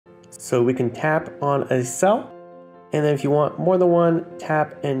So we can tap on a cell, and then if you want more than one,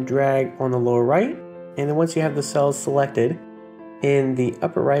 tap and drag on the lower right. And then once you have the cells selected, in the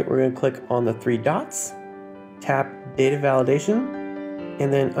upper right, we're going to click on the three dots, tap data validation,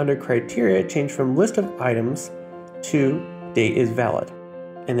 and then under criteria, change from list of items to date is valid.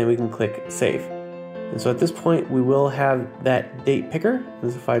 And then we can click save. And so at this point, we will have that date picker.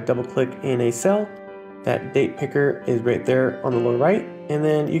 And so if I double click in a cell, that date picker is right there on the lower right. And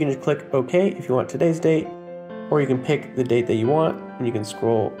then you can just click OK if you want today's date, or you can pick the date that you want, and you can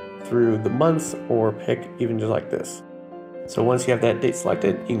scroll through the months or pick even just like this. So once you have that date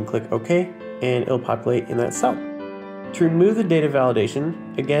selected, you can click OK and it'll populate in that cell. To remove the data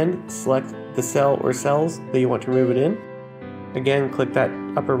validation, again, select the cell or cells that you want to remove it in. Again, click that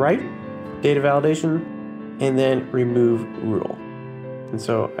upper right, data validation, and then remove rule. And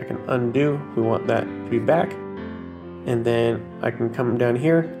so I can undo if we want that to be back. And then I can come down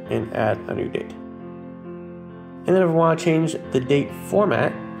here and add a new date. And then if I want to change the date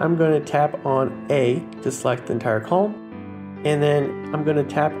format, I'm going to tap on A to select the entire column. And then I'm going to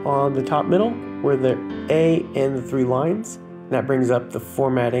tap on the top middle where the A and the three lines. And that brings up the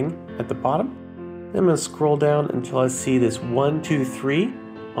formatting at the bottom. Then I'm going to scroll down until I see this 1, 2, 3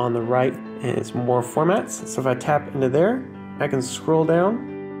 on the right, and it's more formats. So if I tap into there, I can scroll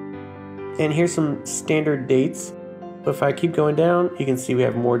down. And here's some standard dates. But if I keep going down, you can see we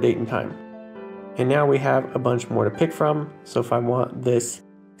have more date and time. And now we have a bunch more to pick from. So if I want this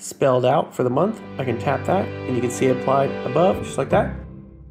spelled out for the month, I can tap that and you can see it applied above just like that.